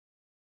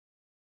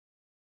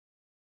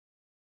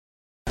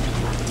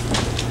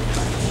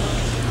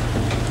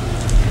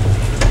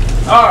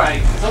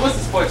Alright, so what's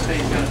the sports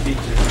page going to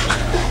feature?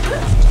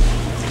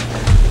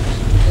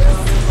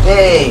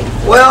 Hey,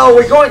 well,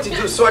 we're going to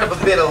do sort of a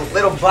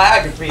little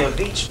biography of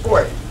each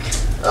sport.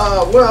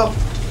 Well,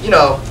 you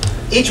know,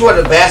 each one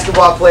of the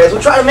basketball players,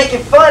 we'll try to make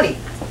it funny.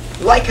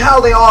 Like how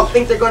they all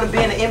think they're going to be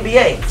in the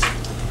NBA.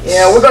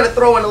 Yeah, we're going to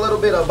throw in a little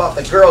bit about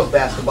the girls'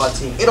 basketball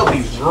team. It'll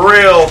be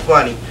real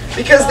funny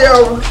because there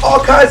are all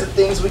kinds of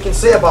things we can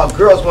say about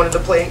girls wanting to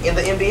play in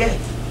the NBA.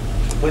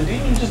 But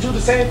didn't you just do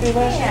the same thing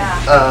last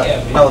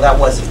year? No, that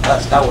wasn't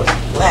us. That was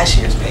last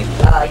year's paper.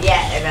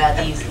 Yeah, and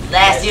these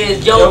last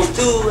year's jokes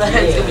too.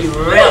 It's gonna be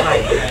real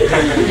nice.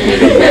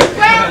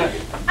 Well,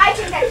 I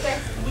think that's it.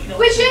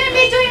 We shouldn't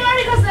be doing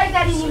articles like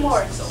that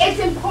anymore. It's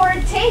in poor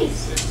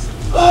taste.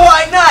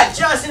 Why not?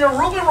 Johnson and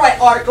Rubin write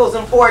articles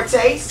in poor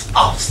taste.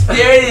 Oh,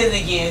 there it is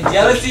again.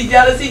 Jealousy,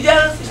 jealousy,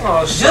 jealousy.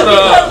 Oh, Just shut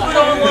because up. we're the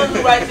only ones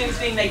who write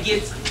anything that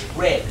gets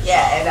read.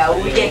 Yeah, and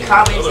when we get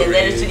comments and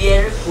letters to the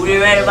editor, who they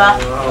read about,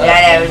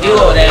 that have a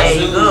duo. There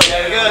you go.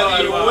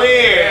 You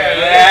weird.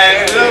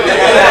 That's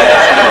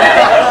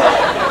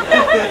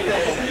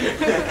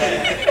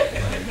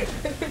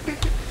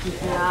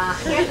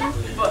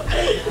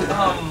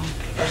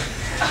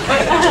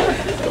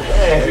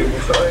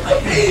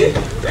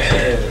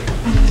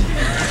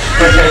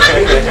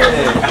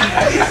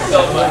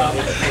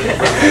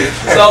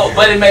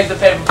but it makes the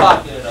paper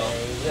popular though.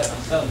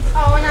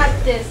 Oh, not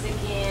this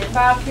again.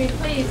 Valkyrie,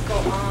 please go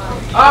on.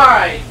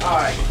 Alright.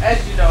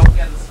 As you know, we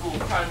got the school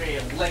primary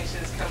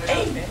elections coming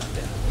up.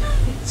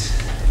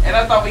 And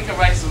I thought we could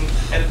write some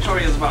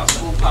editorials about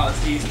school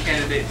policies,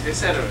 candidates,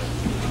 etc.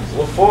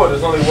 What for?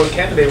 There's only one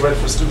candidate ready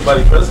for student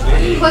body president.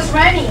 Who's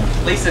running?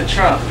 Lisa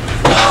Trump.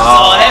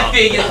 Oh, that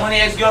figures one of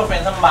the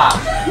ex-girlfriends, I'm about.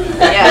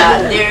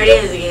 Yeah, there it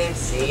is again.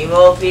 Same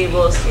old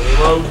people, same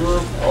old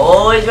group,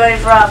 always running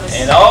for office.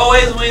 And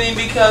always winning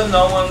because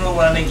no one will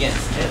run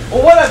against it.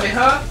 Well, what of it,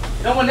 huh?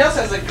 No one else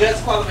has the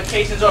guts,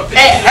 qualifications, or ability.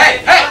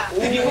 Hey!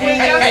 Did you win,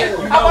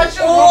 Johnson? How about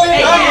you?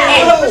 Hey,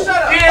 shut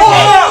up.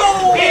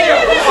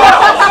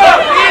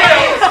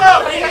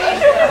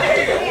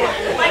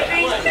 My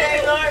crazy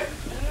Mary Lord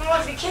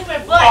wants to kiss my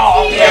butt.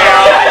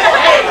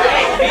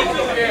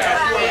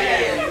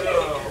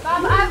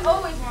 Bob, I've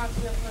always wanted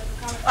to be a political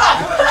commentator.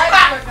 I like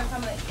to work on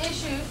some of the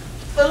issues.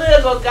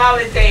 Political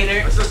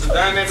commentator. My sister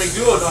Dynamic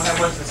Duo don't have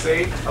much to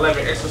say. I'll have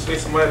an extra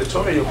space on my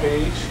editorial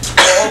page.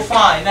 Oh,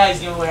 fine. Now he's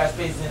giving away our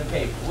spaces in the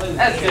paper.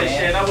 That's good,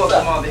 Shannon. I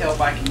welcome all the help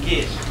I can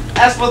get.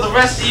 As for the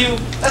rest of you,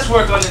 let's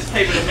work on this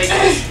paper to make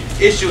this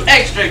issue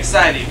extra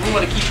exciting. We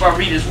want to keep our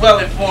readers well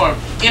informed,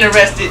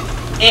 interested,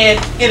 and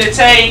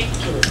entertained.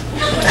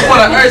 We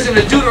want to urge them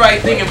to do the right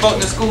thing and vote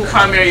in the school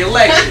primary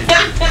election.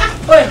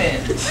 Wait a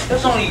minute.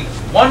 There's only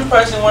one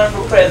person running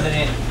for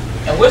president,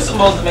 and we're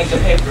supposed to make the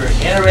paper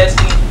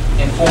interesting,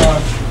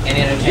 informed, and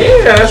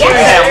entertaining. Yeah, that's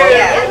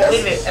right. Wait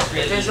a minute.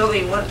 There's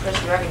only one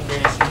person running.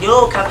 There's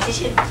no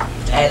competition,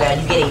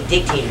 and you get a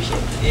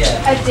dictatorship.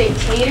 Yeah. A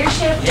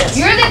dictatorship? Yes.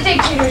 You're the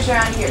dictators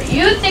around here.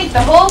 You think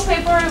the whole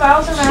paper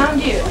revolves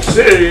around you.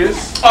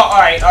 Serious? Oh,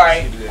 all right.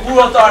 Who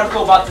wrote the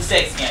article about the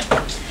sex scandal?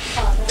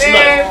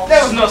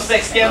 There was no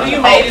sex scandal. You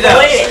made it up.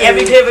 Wait a minute.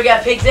 Every paper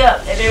got picked up,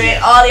 and they read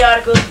all the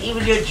articles,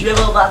 even your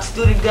dribble about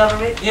student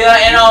government. Yeah,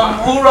 and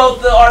who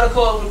wrote the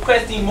article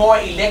requesting more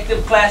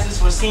elective classes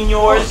for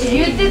seniors?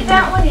 You did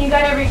that one and you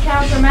got every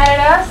counselor mad at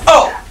us?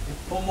 Oh,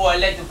 for more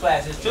elective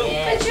classes too.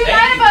 Yeah. But you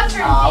lied about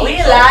certain things. We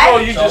lied. Oh,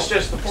 you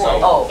just the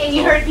point. And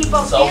you hurt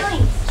people's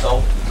feelings.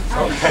 Oh,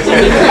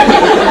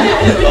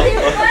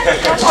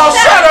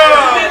 Shut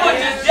up! People are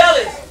just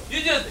jealous.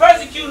 You're just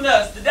persecuting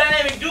us, the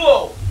dynamic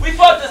duo. We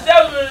fought the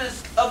establishment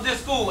of this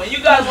school, and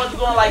you guys want to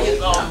go on like it's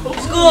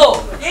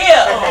school.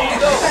 Yeah.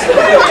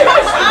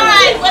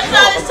 Alright, what's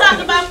all this talk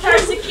about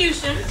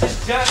persecution?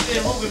 Johnson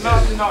and Rubin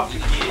mounting off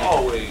again.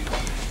 Always.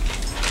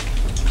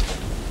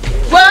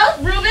 Well,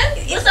 Reuben,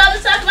 what's all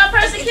this talk about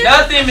persecution?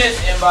 Nothing, Miss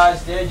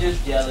Inbox. They're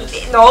just jealous.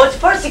 No, it's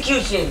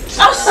persecution.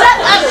 Oh, shut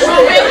up,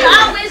 Reuben. You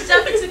always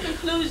jump into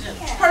conclusions.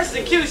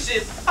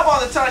 Persecution? How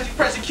about the times you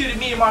persecuted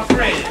me and my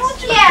friends?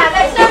 Yeah,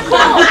 that's not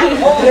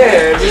cool.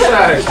 Yeah,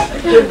 besides,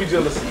 can't be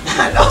jealous.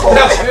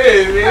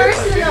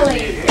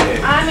 Personally,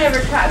 I'm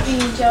never caught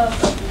being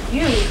jealous of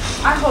you.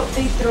 I hope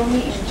they throw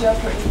me in jail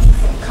for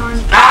indecent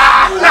conduct.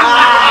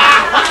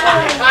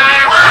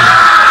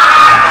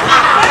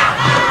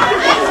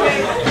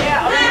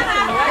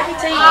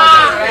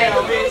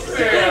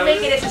 You're gonna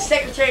make it as a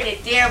secretary in a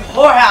damn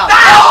whorehouse.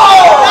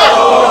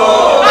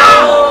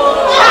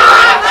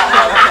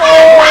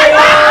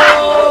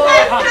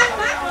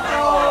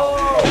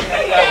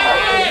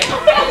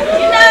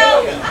 You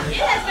know, it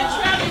has been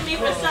troubling me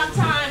for some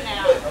time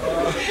now.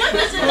 What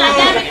does the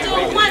dynamic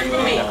duo want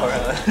from me?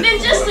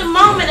 Then just a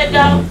moment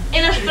ago,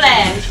 in a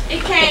flash,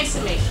 it came to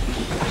me.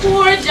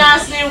 Poor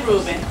Johnson and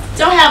Reuben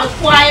don't have a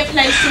quiet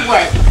place to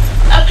work.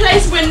 A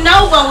place where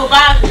no one will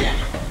bother them.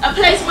 A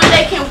place where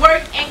they can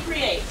work and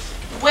create.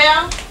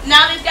 Well,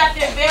 now they've got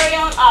their very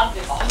own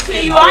office.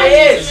 Here you are,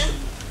 Houston.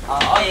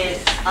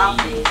 Office.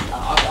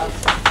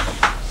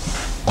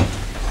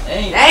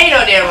 Ain't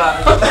no damn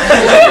office.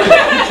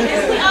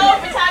 It's the old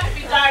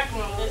photography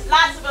darkroom. There's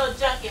lots of old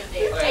junk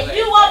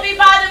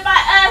bothered by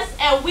us,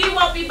 and we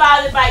won't be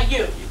bothered by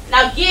you.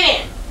 Now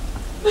get in.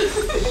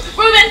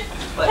 Ruben,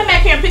 come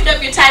back here and pick up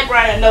your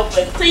typewriter and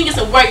notebook so you can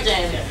get some work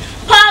done in there.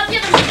 Paul,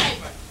 give him the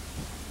paper.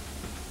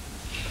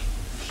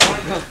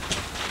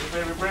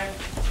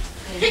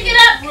 Pick it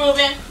up,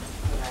 Ruben.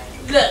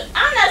 Look,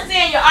 I'm not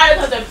saying your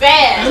articles are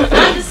bad.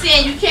 I'm just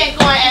saying you can't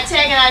go and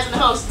antagonizing the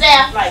whole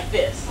staff like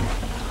this.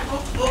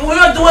 We're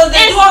not doing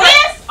this. It's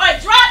this or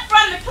drop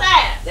from the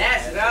class.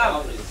 That's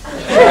right.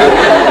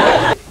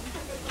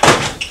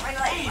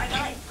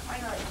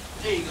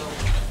 There you go.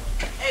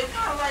 Hey, what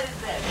kind of light is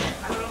that?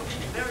 I don't know.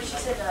 Remember she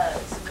said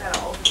some kind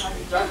of old-time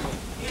stuff?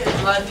 Yeah,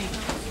 there's a lot of neat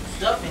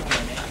stuff in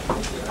here, man.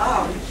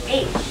 Oh,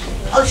 hey.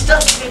 All this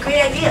stuff is a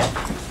great idea.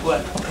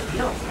 What? You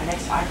know, our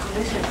next article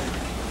is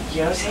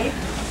Joseph.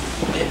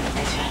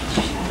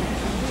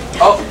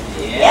 Oh,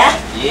 yeah.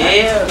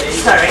 Yeah. Let's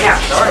start right now.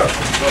 Start.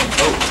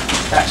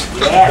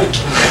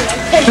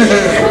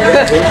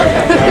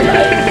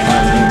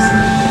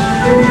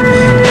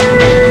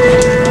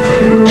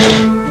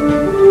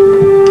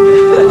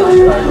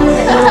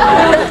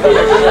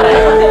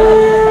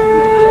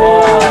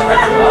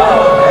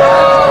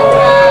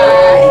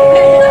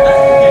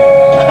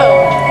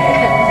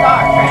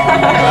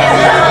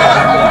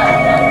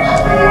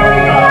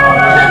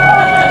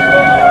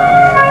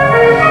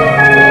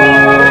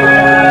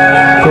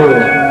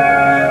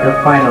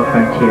 Final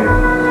frontier.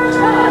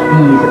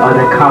 These are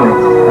the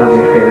comments of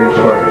your favorite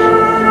reporter,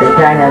 the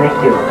Dynamic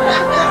Duo.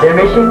 Their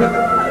mission?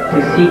 To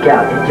seek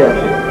out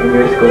injustice in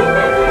your school,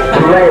 to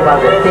write about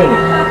the things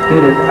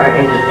students are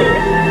interested in,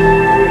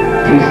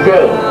 to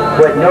say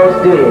what no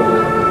student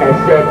has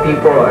said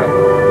before.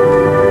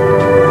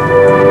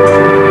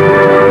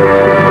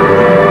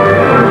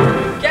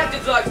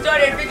 Captain's log,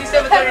 started at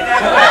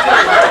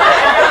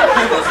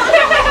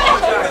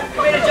 5739.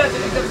 Commander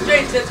Johnson, some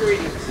strange sense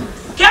readings.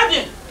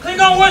 Captain!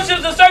 Klingon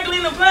warships are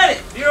circling the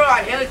planet! Bureau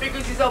on, hailing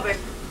frequencies open.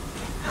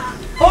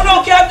 Hold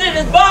on, Captain!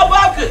 It's Bob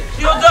Barker!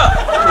 Shields up!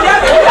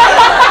 Captain!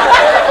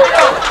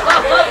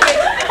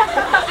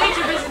 State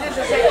your business in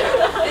sector.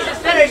 This is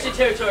Federation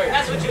territory.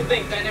 That's what you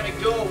think, Dynamic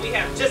Duo. We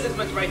have just as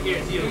much right here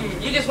as you.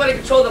 You just want to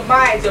control the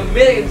minds of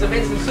millions of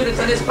innocent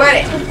students on this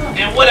planet.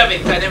 And what of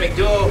it, Dynamic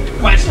Duo?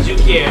 Why should you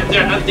care?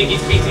 They're unthinking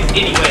species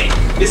anyway.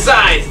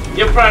 Besides,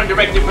 your prime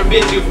directive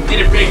forbids you from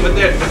interfering with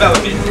their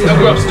development. They'll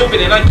grow up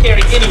stupid and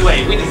uncaring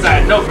anyway. We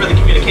desire no further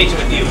communication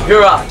with you.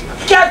 You're on.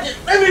 Captain,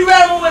 let me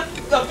rattle with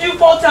a few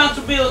photons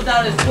to build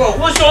down his throat.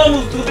 We'll show him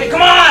who's stupid.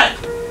 Come on!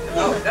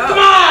 No. Come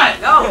on!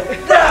 No.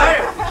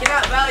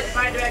 Cannot violate the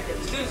prime directive.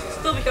 Students will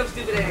still become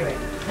stupid anyway.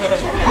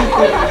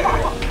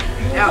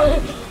 Now.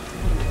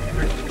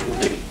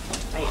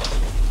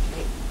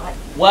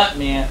 What,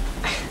 man?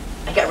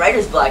 I got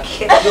writer's block.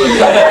 Can't do it.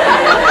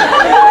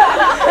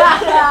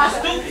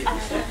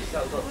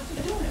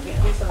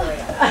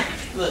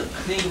 Look,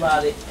 think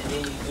about it, and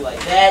then you do like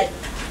that.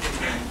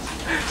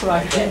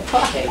 Like that.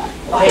 Okay.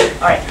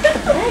 Alright.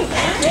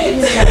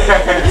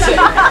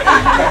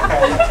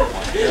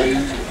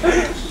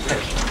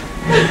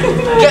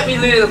 Get me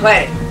leader of the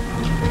planet.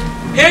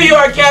 Here you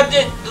are,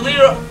 Captain, the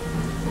leader.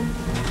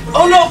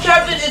 Oh no,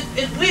 Captain,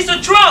 it's Lisa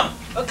Trump,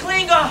 a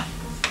Klingon.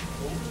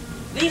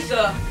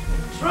 Lisa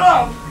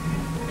Trump.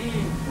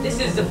 This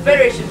is the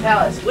Federation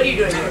Palace. What are you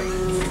doing here?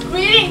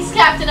 Greetings,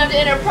 Captain of the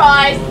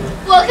Enterprise.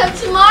 Welcome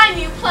to my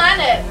new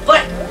planet.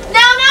 What?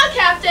 Now,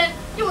 Captain,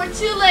 you were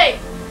too late.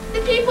 The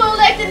people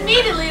elected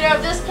me the leader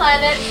of this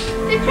planet.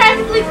 They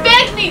practically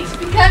begged me to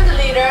become the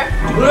leader.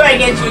 Who are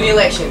against you in the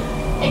election?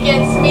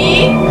 Against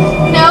me?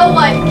 No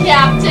one,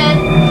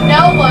 Captain.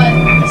 No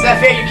one. It's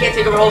not fair you can't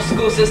take over the whole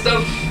school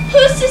system.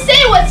 Who's to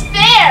say what's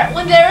fair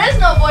when there is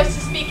no voice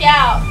to speak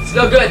out? It's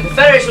no good. The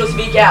Federation will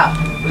speak out.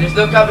 When there's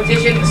no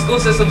competition, the school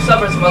system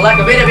suffers from a lack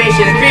of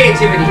innovation and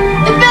creativity.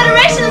 The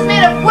Federation is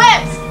made of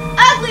wimps.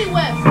 Ugly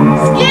wimps.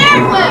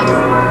 Scared wimps.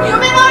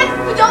 Humanoids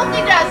who don't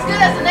think they're as good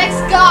as the next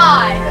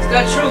guy. That's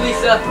not true,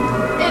 Lisa.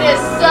 It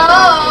is so.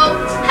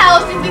 How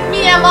else do you think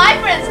me and my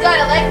friends got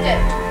elected?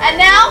 And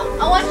now,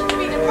 I want you to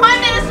be the Prime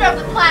Minister of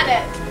the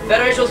planet. The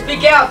Federation will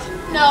speak out.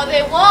 No,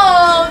 they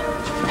won't.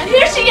 And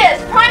here she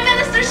is, Prime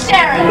Minister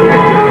Sharon.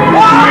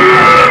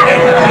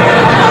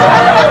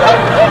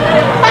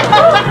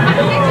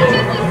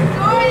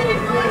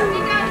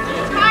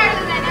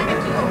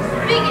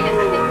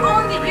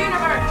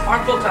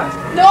 Aren't full time.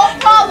 No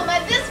problem.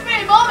 At this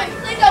very moment,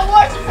 Klingon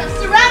warships have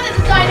surrounded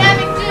the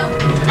Dynamic Duo,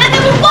 and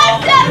they were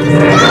wiped out of the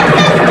school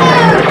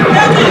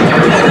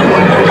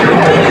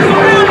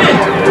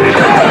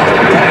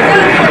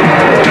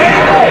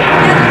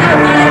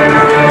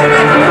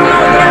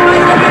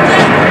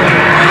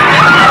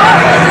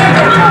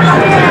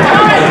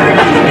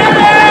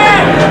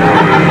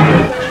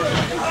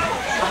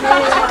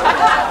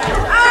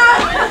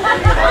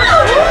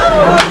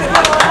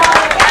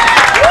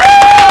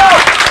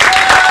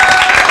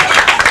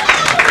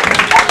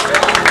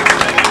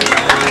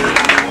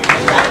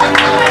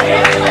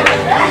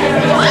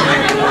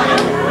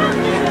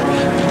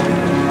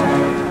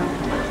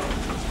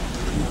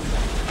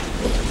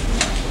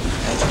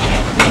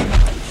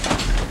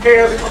Hey,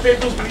 I think my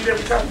papers we need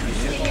every time.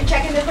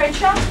 checking the print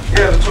shop?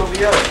 Yeah, the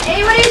totally up.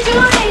 Hey, what are you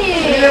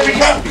doing? Here we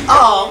go.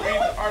 Oh. Read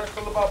the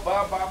article about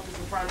Bob Hopkins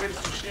and Prime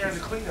Minister sharing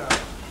the cleanup.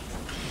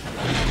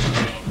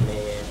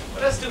 Well,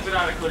 that stupid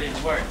article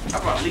didn't work. I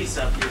brought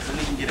Lisa up here so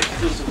we can get an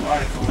exclusive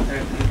article with her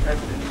as the new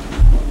president.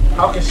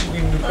 How can she be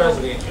the new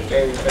president if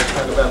they ain't that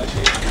kind of ballot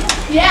shit?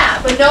 Yeah,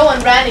 but no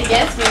one ran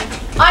against me.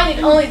 I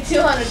need only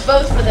 200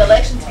 votes for the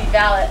election to be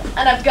valid,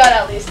 and I've got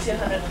at least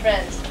 200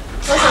 friends.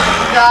 Most of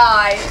them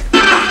died.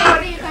 So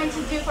what are you going to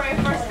do for your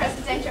first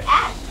presidential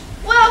ad?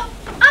 Well,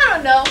 I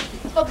don't know,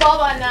 but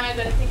Baba and I are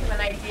going to think of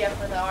an idea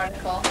for the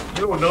article.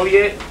 You don't know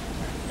yet?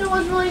 There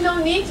was really no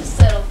need to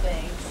settle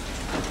things.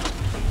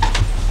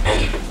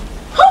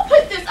 Who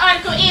put this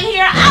article in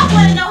here? I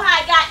want to know how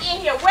it got in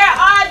here. Where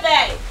are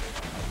they?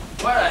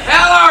 Where the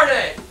hell are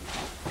they?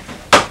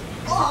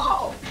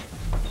 Oh!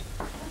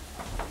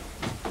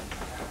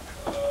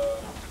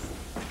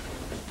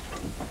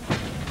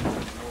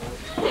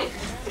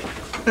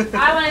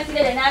 I want to see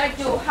the dynamic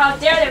duo. How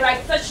dare they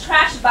write such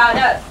trash about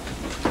us?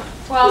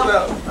 Well, We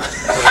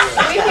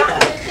people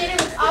communicated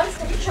with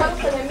obstacle trouble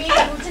for the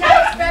meeting. We did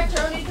not expect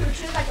her only to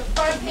retreat like a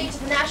front page of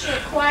the National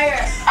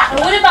Enquirer. And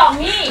what about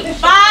me?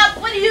 Bob,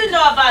 what do you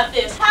know about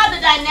this? How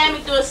did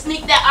Dynamic Duo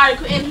sneak that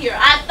article in here?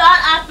 I thought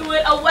I threw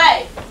it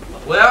away.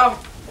 Well,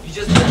 you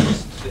just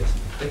missed this.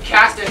 The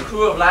cast and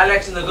crew of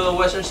Lilacs in the Good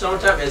Western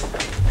Summertime is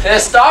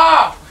pissed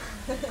off.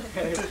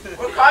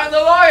 We're calling the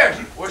lawyers.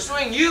 We're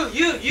suing you,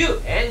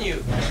 and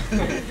you.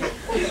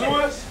 Sue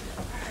us?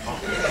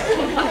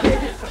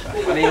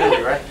 My name is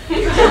right?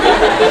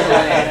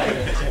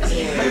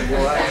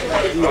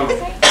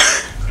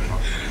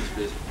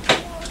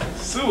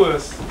 Sue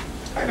us?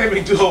 I didn't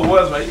even do what it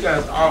was, man. You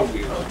guys are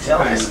weird.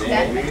 Tell us.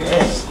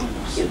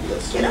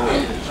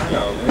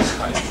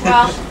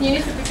 well,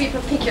 Municipal people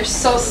think you're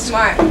so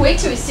smart. Wait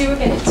till we see what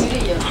we're going to do to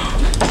you.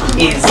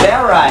 Is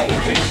that right?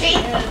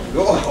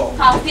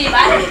 Oh, Steve, I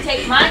had to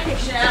take my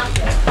picture out.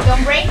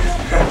 Don't break.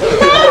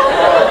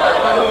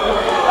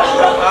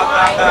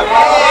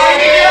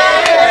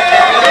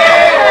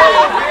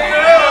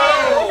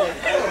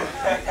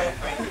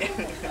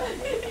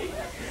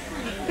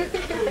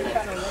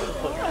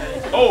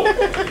 Oh,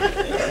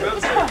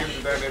 that's how you get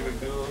the dynamic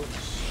duo.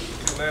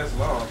 It can last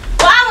long.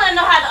 Well, I want to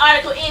know how the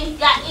article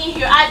got in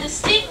here. I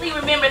distinctly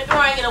remember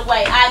throwing it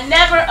away. I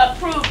never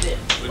approved it.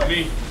 With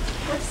me.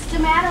 What's the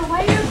matter?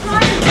 Why are you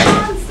crying? Come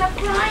on, stop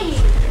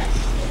crying.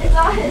 It's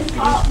all his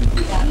fault.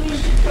 He got me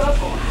into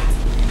trouble.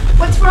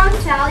 What's wrong,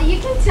 Sally? You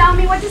can tell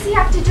me. What does he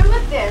have to do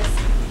with this?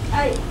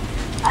 I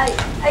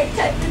typed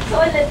the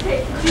toilet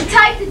paper. You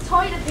typed the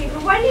toilet paper?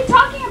 What are you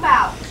talking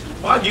about?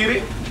 Well, I get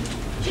it.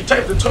 She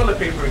typed the toilet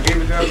paper and gave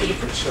it down to the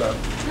print shop.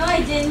 No,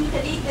 I didn't.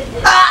 Felipe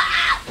did.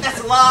 Ah! That's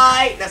a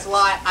lie. That's a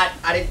lie.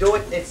 I didn't do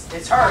it.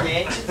 It's her,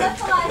 man. Stop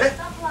lying.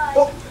 Stop lying.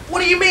 Well, what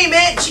do you mean,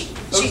 man? She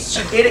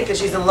did it because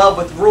she's in love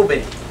with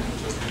Ruben.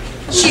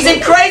 She's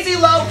in crazy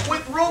love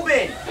with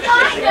Ruben.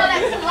 I know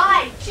that's a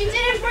lie. She did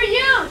it for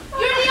you.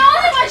 You're the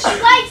only one she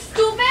likes,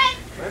 stupid.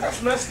 Man,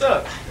 that's messed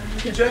up.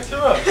 You jacked her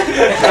up. You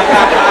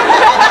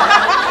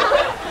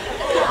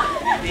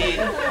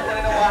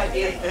wanna know why I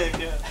did it?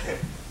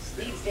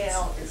 Deep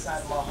down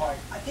inside my heart,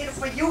 I did it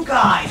for you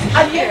guys.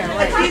 I did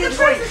it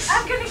for you.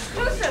 I've got an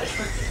exclusive.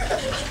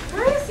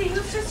 Where is he?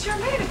 Who's just your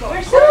man to go?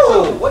 Where's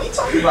Who? What are you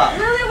talking about?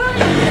 Willie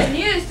Williams, the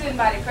new student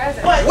body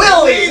president.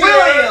 Willie!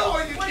 Oh,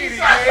 you kidding,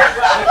 man?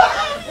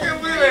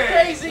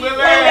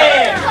 Willie!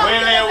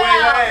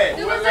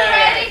 It was a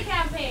rally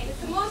campaign. It's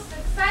the most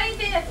exciting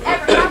thing that's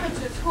ever happened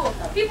to the school.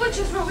 People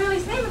just wrote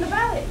Willie's name in the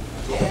ballot.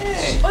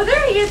 Yeah. Oh,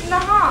 there he is in the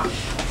hall.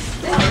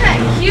 Isn't that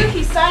cute?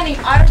 He's signing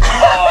articles.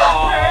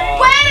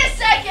 Wait a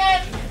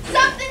second!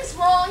 Something's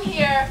wrong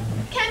here.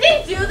 Can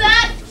they do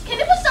that? Can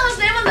they put someone's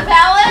name on the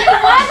ballot?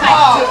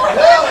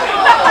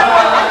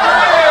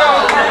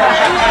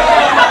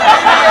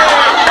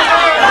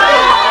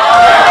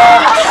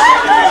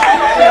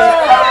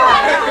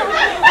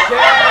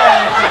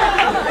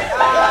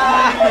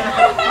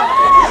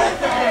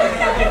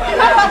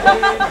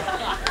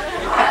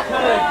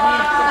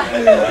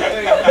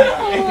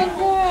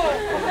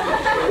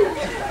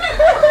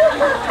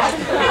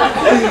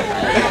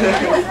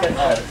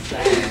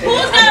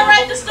 Who's gonna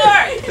write the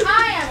story?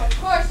 I am, of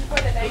course, for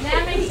the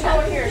dynamic show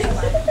here.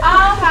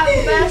 I'll have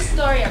the best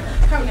story ever.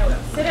 Come now,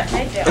 sit up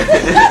right there.